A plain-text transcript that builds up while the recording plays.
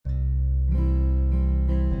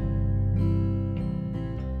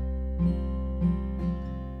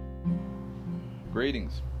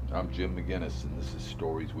Greetings, I'm Jim McGinnis, and this is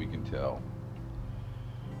Stories We Can Tell.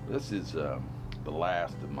 This is the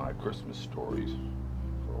last of my Christmas stories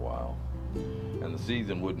for a while, and the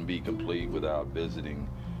season wouldn't be complete without visiting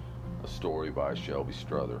a story by Shelby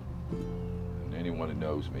Strother. And anyone who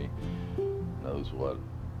knows me knows what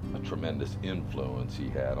a tremendous influence he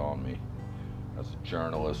had on me as a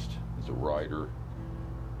journalist, as a writer.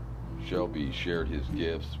 Shelby shared his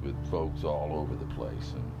gifts with folks all over the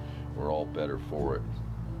place, and we're all better for it.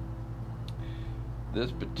 This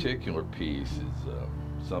particular piece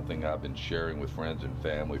is something I've been sharing with friends and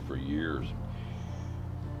family for years.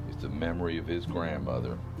 It's a memory of his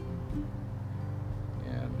grandmother,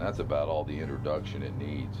 and that's about all the introduction it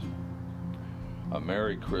needs. A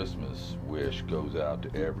Merry Christmas wish goes out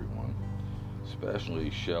to everyone, especially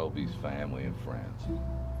Shelby's family and friends.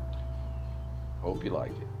 Hope you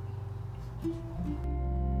like it.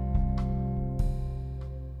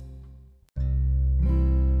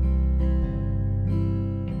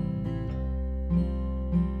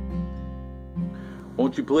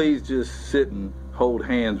 Won't you please just sit and hold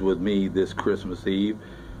hands with me this Christmas Eve,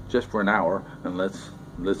 just for an hour, and let's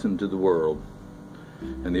listen to the world.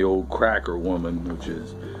 And the old cracker woman, which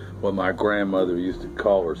is what my grandmother used to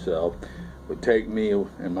call herself, would take me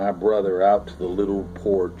and my brother out to the little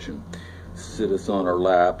porch and sit us on her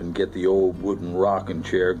lap and get the old wooden rocking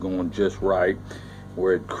chair going just right,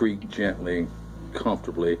 where it creaked gently,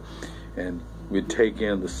 comfortably, and we'd take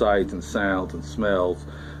in the sights and sounds and smells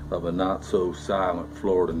of a not-so-silent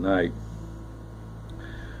Florida night.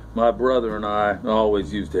 My brother and I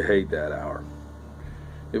always used to hate that hour.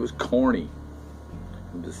 It was corny.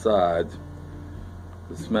 And besides,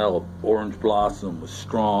 the smell of orange blossom was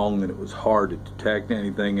strong, and it was hard to detect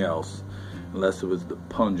anything else unless it was the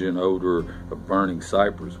pungent odor of burning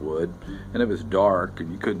cypress wood, and it was dark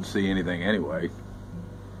and you couldn't see anything anyway.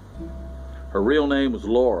 Her real name was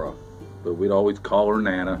Laura, but we'd always call her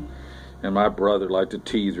Nana, and my brother liked to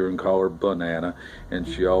tease her and call her Banana, and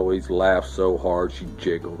she always laughed so hard she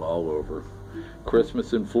jiggled all over.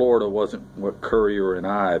 Christmas in Florida wasn't what Currier and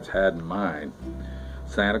Ives had in mind.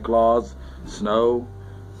 Santa Claus, snow,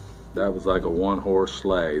 that was like a one-horse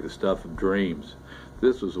sleigh, the stuff of dreams.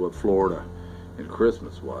 This was what Florida and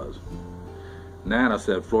Christmas was. Nana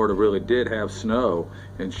said Florida really did have snow,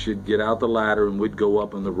 and she'd get out the ladder and we'd go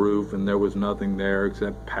up on the roof, and there was nothing there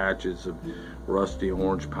except patches of rusty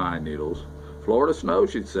orange pine needles. Florida snow,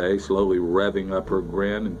 she'd say, slowly revving up her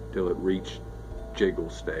grin until it reached jiggle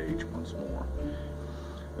stage once more.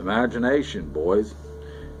 Imagination, boys.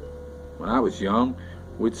 When I was young,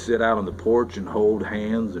 we'd sit out on the porch and hold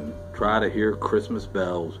hands and try to hear Christmas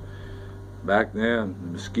bells. Back then,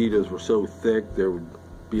 the mosquitoes were so thick there would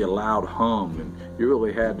be a loud hum, and you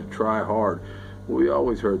really had to try hard. We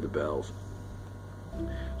always heard the bells.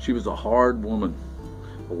 She was a hard woman,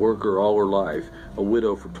 a worker all her life, a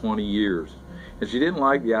widow for 20 years, and she didn't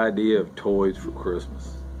like the idea of toys for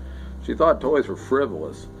Christmas. She thought toys were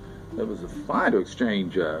frivolous. It was fine to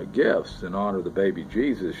exchange gifts in honor of the baby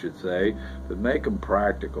Jesus, should say, but make them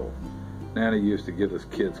practical. Nana used to give us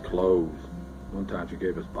kids clothes. One time she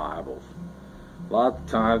gave us Bibles. Lots of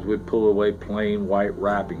times we'd pull away plain white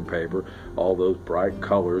wrapping paper, all those bright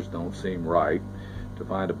colors don't seem right, to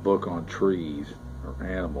find a book on trees or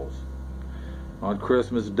animals. On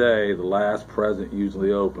Christmas Day, the last present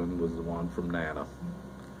usually opened was the one from Nana.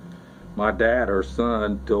 My dad, her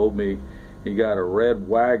son, told me he got a red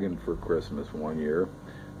wagon for Christmas one year,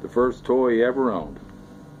 the first toy he ever owned.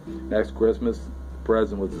 Next Christmas, the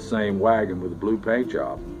present was the same wagon with a blue paint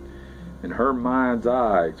job. In her mind's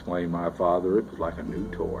eye, explained my father, it was like a new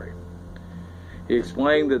toy. He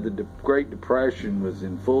explained that the Great Depression was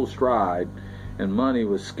in full stride and money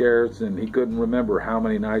was scarce, and he couldn't remember how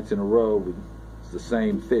many nights in a row was the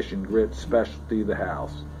same fish and grits specialty of the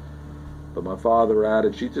house. But my father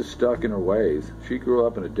added, she just stuck in her ways. She grew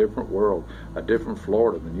up in a different world, a different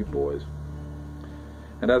Florida than you boys.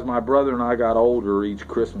 And as my brother and I got older each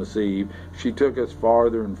Christmas Eve, she took us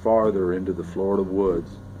farther and farther into the Florida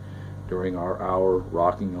woods during our hour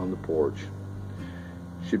rocking on the porch.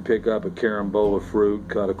 She'd pick up a carambola fruit,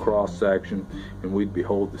 cut a cross-section, and we'd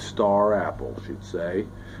behold the star apple, she'd say,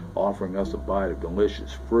 offering us a bite of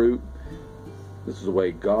delicious fruit. This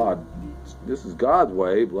is God's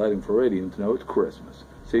way of letting Floridians know it's Christmas.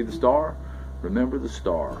 See the star? Remember the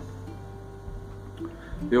star.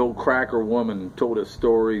 The old cracker woman told us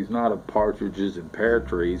stories not of partridges and pear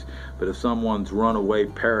trees, but of someone's runaway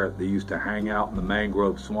parrot that used to hang out in the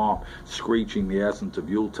mangrove swamp, screeching the essence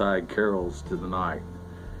of Yuletide carols to the night.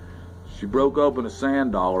 She broke open a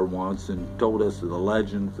sand dollar once and told us of the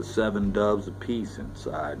legend of the 7 doves of peace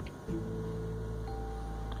inside.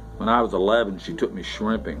 When I was 11, she took me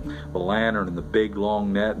shrimping. The lantern and the big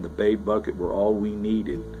long net and the bait bucket were all we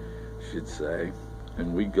needed, she'd say.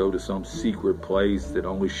 And we'd go to some secret place that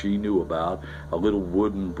only she knew about, a little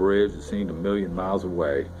wooden bridge that seemed a million miles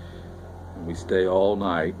away. And we'd stay all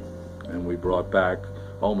night, and we brought back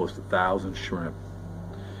almost 1,000 shrimp.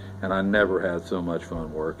 And I never had so much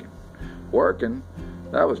fun working. Working?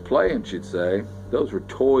 That was playing, she'd say. Those were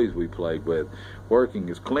toys we played with. Working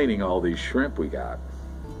is cleaning all these shrimp we got.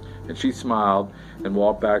 And she smiled and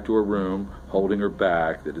walked back to her room, holding her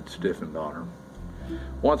back that had stiffened on her.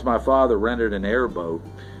 Once my father rented an airboat,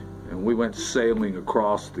 and we went sailing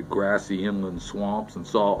across the grassy inland swamps and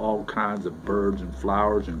saw all kinds of birds and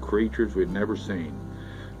flowers and creatures we'd never seen.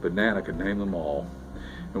 But Nana could name them all.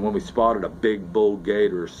 And when we spotted a big bull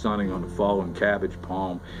gator sunning on the fallen cabbage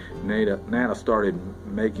palm, Nana started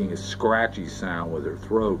making a scratchy sound with her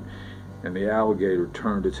throat, and the alligator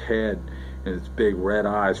turned its head and its big red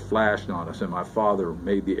eyes flashed on us, and my father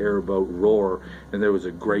made the airboat roar, and there was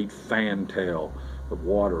a great fantail of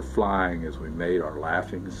water flying as we made our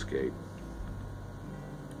laughing escape.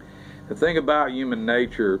 The thing about human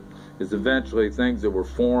nature is eventually things that were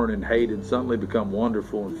foreign and hated suddenly become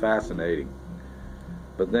wonderful and fascinating.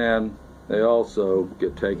 But then they also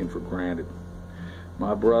get taken for granted.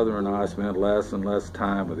 My brother and I spent less and less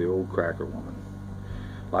time with the old cracker woman.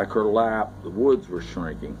 Like her lap, the woods were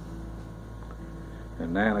shrinking,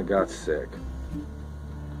 and Nana got sick.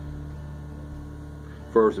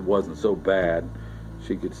 First, it wasn't so bad.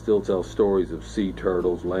 She could still tell stories of sea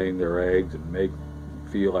turtles laying their eggs and make you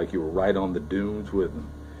feel like you were right on the dunes with them.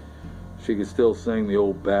 She could still sing the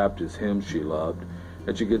old Baptist hymn she loved,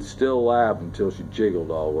 and she could still laugh until she jiggled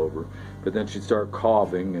all over. But then she'd start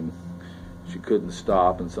coughing, and she couldn't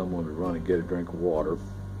stop, and someone would run and get a drink of water.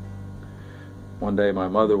 One day my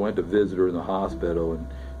mother went to visit her in the hospital, and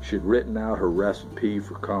she'd written out her recipe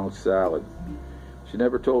for conch salad. She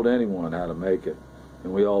never told anyone how to make it,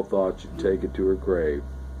 and we all thought she'd take it to her grave.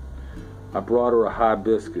 I brought her a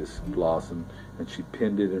hibiscus blossom, and she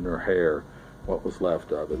pinned it in her hair, what was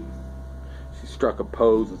left of it. She struck a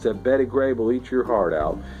pose and said, "Betty Gray will eat your heart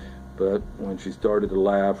out." But when she started to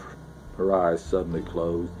laugh, her eyes suddenly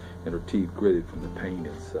closed, and her teeth gritted from the pain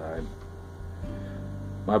inside.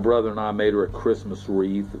 My brother and I made her a Christmas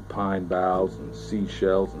wreath of pine boughs and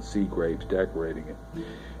seashells and sea grapes decorating it.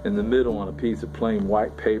 In the middle, on a piece of plain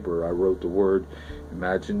white paper, I wrote the word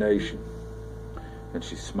imagination. And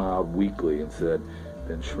she smiled weakly and said,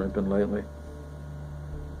 "Been shrimping lately?"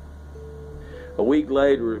 A week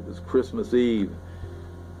later, it was Christmas Eve,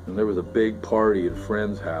 and there was a big party at a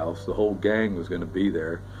friend's house. The whole gang was going to be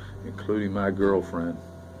there, including my girlfriend.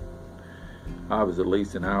 I was at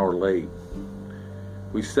least an hour late.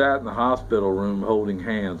 We sat in the hospital room holding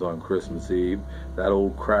hands on Christmas Eve, that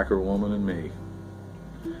old cracker woman and me.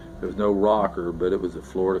 There was no rocker, but it was a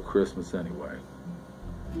Florida Christmas anyway.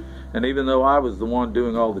 And even though I was the one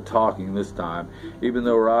doing all the talking this time, even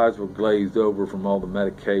though her eyes were glazed over from all the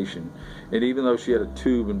medication, and even though she had a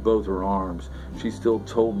tube in both her arms, she still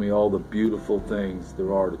told me all the beautiful things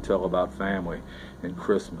there are to tell about family and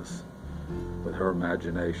Christmas with her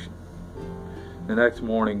imagination. The next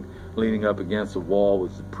morning, leaning up against the wall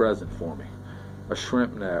was the present for me, a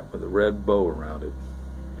shrimp net with a red bow around it.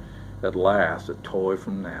 At last, a toy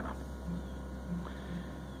from Nana.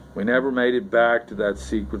 We never made it back to that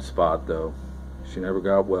secret spot, though. She never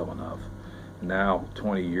got well enough. And now,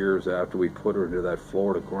 20 years after we put her into that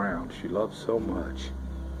Florida ground she loves so much.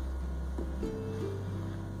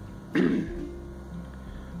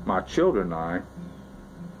 My children and I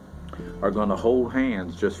are going to hold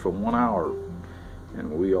hands just for 1 hour,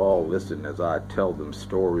 and we all listen as I tell them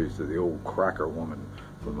stories of the old cracker woman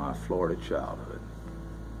from my Florida childhood.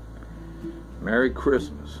 Merry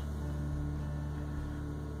Christmas.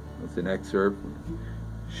 That's an excerpt from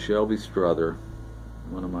Shelby Strother,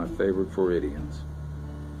 one of my favorite Floridians.